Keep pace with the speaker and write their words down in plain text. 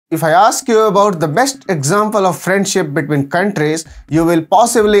If I ask you about the best example of friendship between countries, you will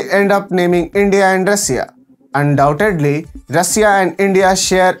possibly end up naming India and Russia. Undoubtedly, Russia and India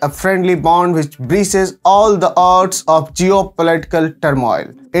share a friendly bond which breaches all the odds of geopolitical turmoil.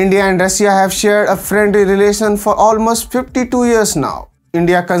 India and Russia have shared a friendly relation for almost 52 years now.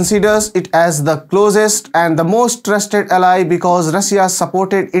 India considers it as the closest and the most trusted ally because Russia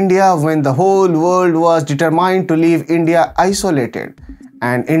supported India when the whole world was determined to leave India isolated,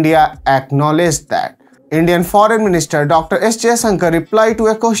 and India acknowledged that. Indian Foreign Minister Dr. S. Jaishankar replied to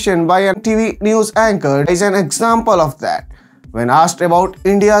a question by a TV news anchor is an example of that. When asked about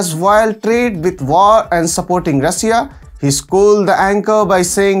India's wild trade with war and supporting Russia, he schooled the anchor by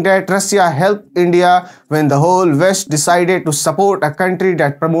saying that Russia helped India when the whole West decided to support a country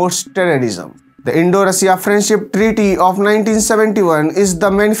that promotes terrorism. The Indo-Russia Friendship Treaty of 1971 is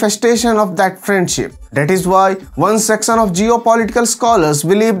the manifestation of that friendship. That is why one section of geopolitical scholars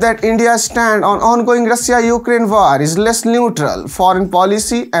believe that India's stand on ongoing Russia-Ukraine war is less neutral foreign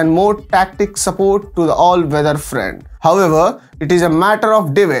policy and more tactic support to the all-weather friend. However, it is a matter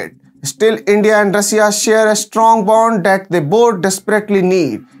of debate. Still, India and Russia share a strong bond that they both desperately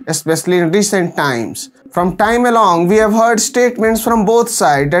need, especially in recent times. From time along, we have heard statements from both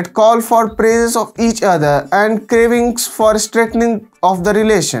sides that call for praises of each other and cravings for strengthening of the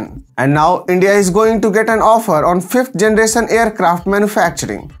relation. And now, India is going to get an offer on 5th generation aircraft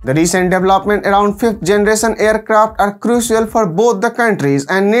manufacturing. The recent development around 5th generation aircraft are crucial for both the countries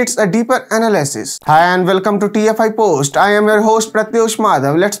and needs a deeper analysis. Hi and welcome to TFIPost. I am your host Pratyush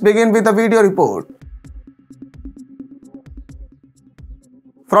Madhav. Let's begin with the video report.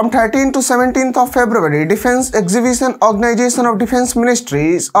 From 13th to 17th of February, Defence Exhibition Organisation of Defence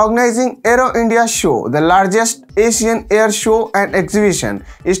Ministry is organizing Aero India Show. The largest Asian air show and exhibition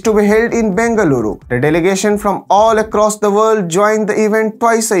is to be held in Bengaluru. The delegation from all across the world join the event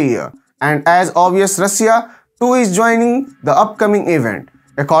twice a year. And as obvious, Russia too is joining the upcoming event.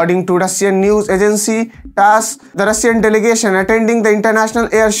 According to Russian news agency TASS, the Russian delegation attending the International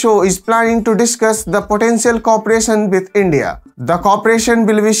Air Show is planning to discuss the potential cooperation with India. The cooperation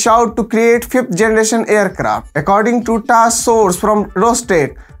will be sought to create 5th generation aircraft. According to TASS source from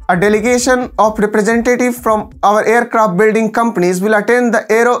Rostec, a delegation of representatives from our aircraft building companies will attend the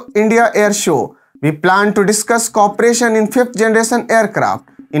Aero India Air Show. We plan to discuss cooperation in 5th generation aircraft.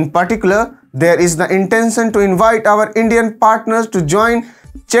 In particular, there is the intention to invite our Indian partners to join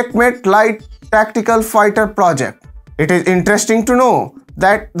Checkmate Light Tactical Fighter project. It is interesting to know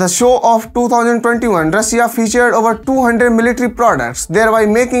that the show of 2021, Russia featured over 200 military products, thereby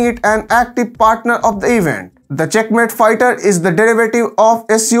making it an active partner of the event. The Checkmate fighter is the derivative of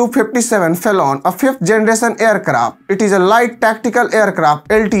Su-57 Phelan, a 5th generation aircraft. It is a light tactical aircraft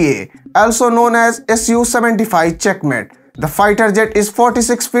LTA, also known as Su-75 Checkmate. The fighter jet is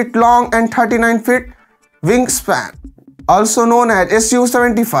 46 feet long and 39 feet wingspan. Also known as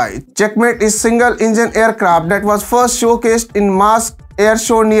Su-75, Checkmate is single-engine aircraft that was first showcased in Mask Air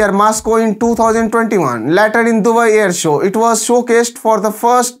Show near Moscow in 2021. Later in Dubai Air Show, it was showcased for the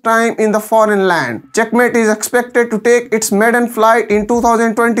first time in the foreign land. Checkmate is expected to take its maiden flight in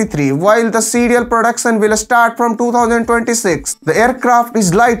 2023, while the serial production will start from 2026. The aircraft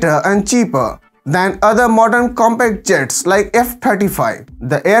is lighter and cheaper than other modern compact jets like F-35.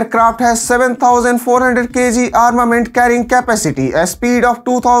 The aircraft has 7,400 kg armament carrying capacity, a speed of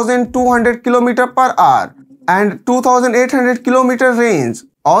 2,200 km per hour and 2,800 km range.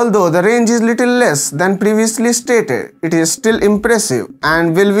 Although the range is little less than previously stated, it is still impressive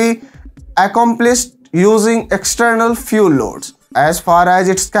and will be accomplished using external fuel loads. As far as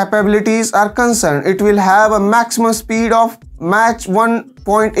its capabilities are concerned, it will have a maximum speed of Mach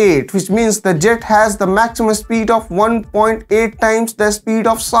 1.8, which means the jet has the maximum speed of 1.8 times the speed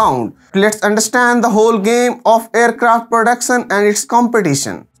of sound. Let's understand the whole game of aircraft production and its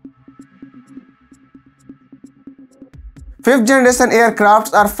competition. 5th generation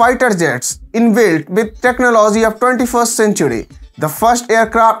aircrafts are fighter jets inbuilt with technology of 21st century. The first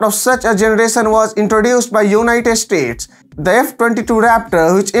aircraft of such a generation was introduced by United States, the F-22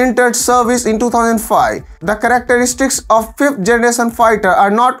 Raptor, which entered service in 2005. The characteristics of 5th generation fighter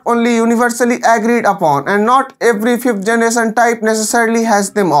are not only universally agreed upon, and not every 5th generation type necessarily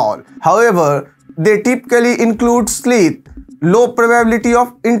has them all. However, they typically include stealth, low probability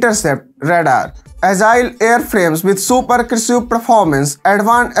of intercept radar, agile airframes with super crisp performance,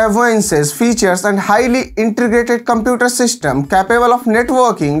 advanced avionics features, and highly integrated computer system capable of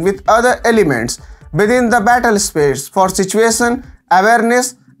networking with other elements within the battle space for situation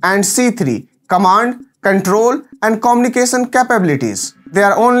awareness and C3, command, control, and communication capabilities. There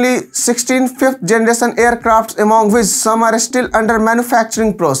are only 16 fifth-generation aircrafts, among which some are still under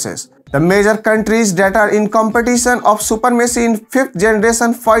manufacturing process. The major countries that are in competition of supremacy in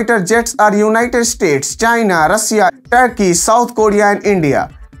fifth-generation fighter jets are United States, China, Russia, Turkey, South Korea and India.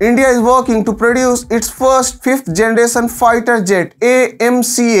 India is working to produce its first fifth-generation fighter jet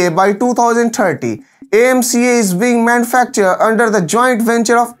AMCA by 2030. AMCA is being manufactured under the joint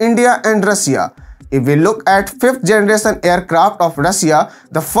venture of India and Russia. If we look at fifth-generation aircraft of Russia,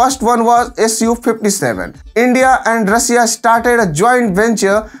 the first one was Su-57. India and Russia started a joint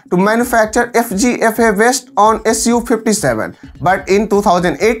venture to manufacture FGFA West on Su-57. But in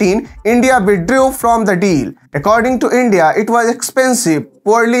 2018, India withdrew from the deal. According to India, it was expensive,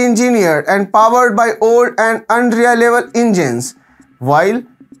 poorly engineered and powered by old and unreliable engines. While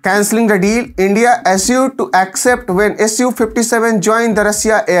cancelling the deal, India assured to accept when Su-57 joined the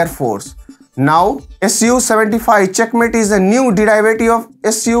Russia Air Force. Now, Su-75 Checkmate is a new derivative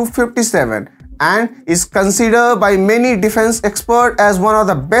of Su-57 and is considered by many defense experts as one of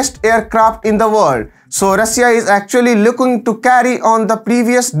the best aircraft in the world. So, Russia is actually looking to carry on the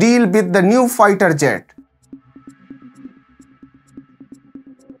previous deal with the new fighter jet.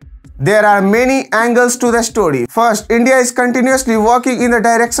 There are many angles to the story. First, India is continuously working in the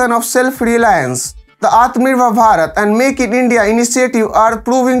direction of self-reliance. The Atmanirbhar Bharat and Make in India initiative are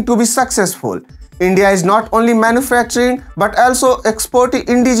proving to be successful. India is not only manufacturing but also exporting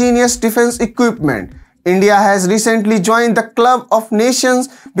indigenous defense equipment. India has recently joined the club of nations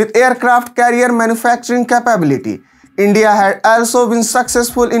with aircraft carrier manufacturing capability. India had also been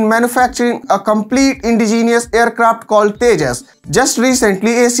successful in manufacturing a complete indigenous aircraft called Tejas. Just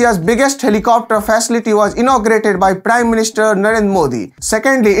recently, Asia's biggest helicopter facility was inaugurated by Prime Minister Narendra Modi.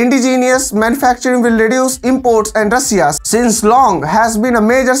 Secondly, indigenous manufacturing will reduce imports, and Russia, since long, has been a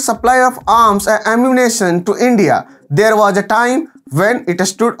major supplier of arms and ammunition to India. There was a time when it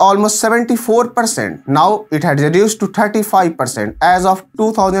stood almost 74%. Now it had reduced to 35% as of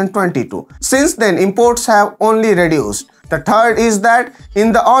 2022. Since then, imports have only reduced. The third is that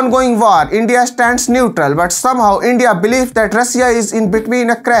in the ongoing war, India stands neutral, but somehow India believes that Russia is in between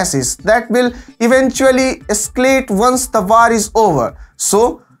a crisis that will eventually escalate once the war is over.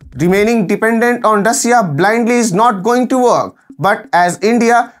 So, remaining dependent on Russia blindly is not going to work. But as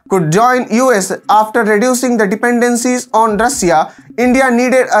India could join US after reducing the dependencies on Russia, India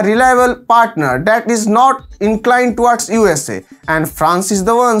needed a reliable partner that is not inclined towards USA, and France is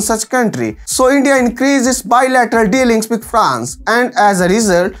the one such country. So India increased its bilateral dealings with France, and as a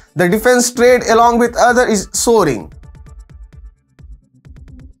result, the defense trade along with others is soaring.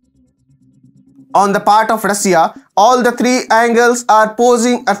 On the part of Russia, all the three angles are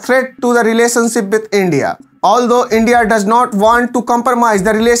posing a threat to the relationship with India. Although India does not want to compromise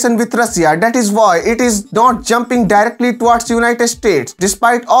the relation with Russia, that is why it is not jumping directly towards United States.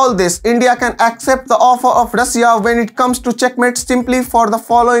 Despite all this, India can accept the offer of Russia when it comes to checkmate simply for the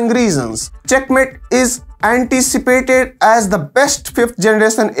following reasons. Checkmate is anticipated as the best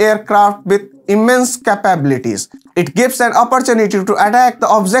fifth-generation aircraft with immense capabilities. It gives an opportunity to attack the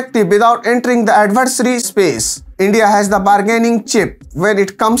objective without entering the adversary space. India has the bargaining chip when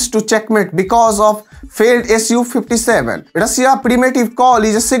it comes to checkmate because of failed Su-57. Russia's primitive call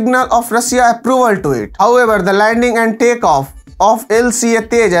is a signal of Russia's approval to it. However, the landing and takeoff of LCA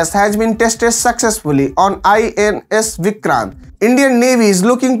Tejas has been tested successfully on INS Vikrant. Indian Navy is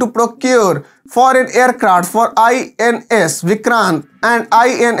looking to procure foreign aircraft for INS Vikrant and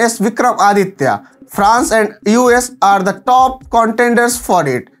INS Vikram Aditya. France and US are the top contenders for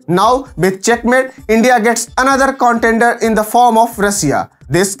it. Now, with checkmate, India gets another contender in the form of Russia.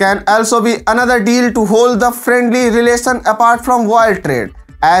 This can also be another deal to hold the friendly relation apart from oil trade,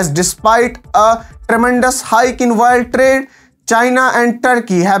 as despite a tremendous hike in oil trade, China and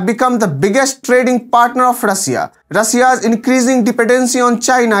Turkey have become the biggest trading partner of Russia. Russia's increasing dependency on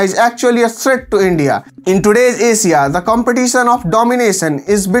China is actually a threat to India. In today's Asia, the competition of domination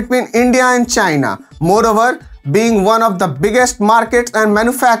is between India and China. Moreover, being one of the biggest markets and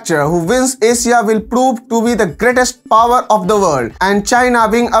manufacturer who wins Asia will prove to be the greatest power of the world, and China,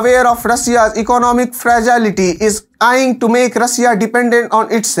 being aware of Russia's economic fragility, is eyeing to make Russia dependent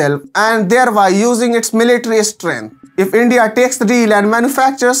on itself and thereby using its military strength. If India takes the deal and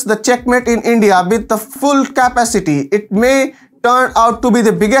manufactures the checkmate in India with the full capacity, it may turn out to be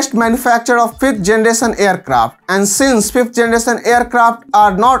the biggest manufacturer of fifth-generation aircraft. And since fifth-generation aircraft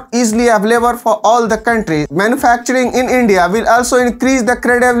are not easily available for all the countries, manufacturing in India will also increase the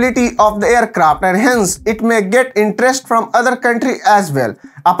credibility of the aircraft, and hence it may get interest from other countries as well.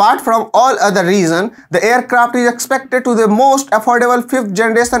 Apart from all other reasons, the aircraft is expected to be the most affordable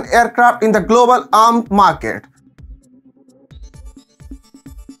fifth-generation aircraft in the global armed market.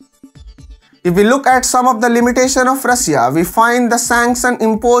 If we look at some of the limitation of Russia, we find the sanction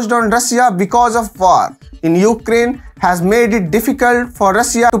imposed on Russia because of war in Ukraine has made it difficult for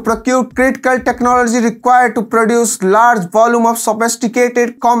Russia to procure critical technology required to produce large volume of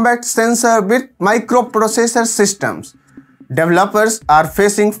sophisticated combat sensor with microprocessor systems. Developers are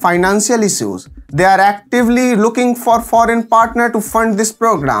facing financial issues. They are actively looking for foreign partner to fund this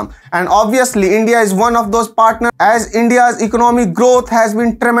program, and obviously India is one of those partners as India's economic growth has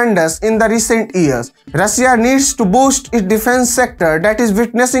been tremendous in the recent years. Russia needs to boost its defense sector that is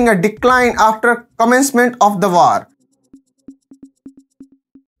witnessing a decline after commencement of the war.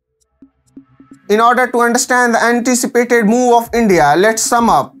 In order to understand the anticipated move of India, let's sum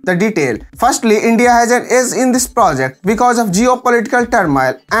up the detail. Firstly, India has an edge in this project because of geopolitical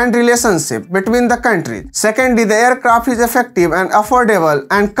turmoil and relationship between the countries. Secondly, the aircraft is effective and affordable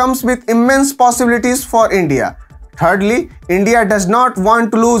and comes with immense possibilities for India. Thirdly, India does not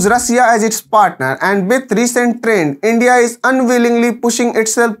want to lose Russia as its partner, and with recent trend, India is unwillingly pushing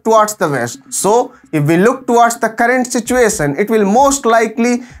itself towards the West. So, if we look towards the current situation, it will most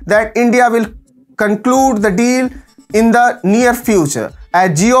likely that India will conclude the deal in the near future,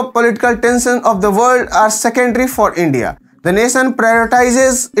 as geopolitical tensions of the world are secondary for India. The nation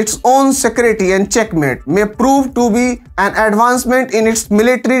prioritizes its own security, and checkmate may prove to be an advancement in its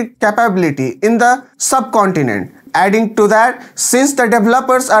military capability in the subcontinent. Adding to that, since the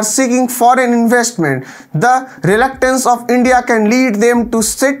developers are seeking foreign investment, the reluctance of India can lead them to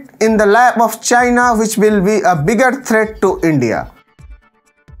sit in the lap of China, which will be a bigger threat to India.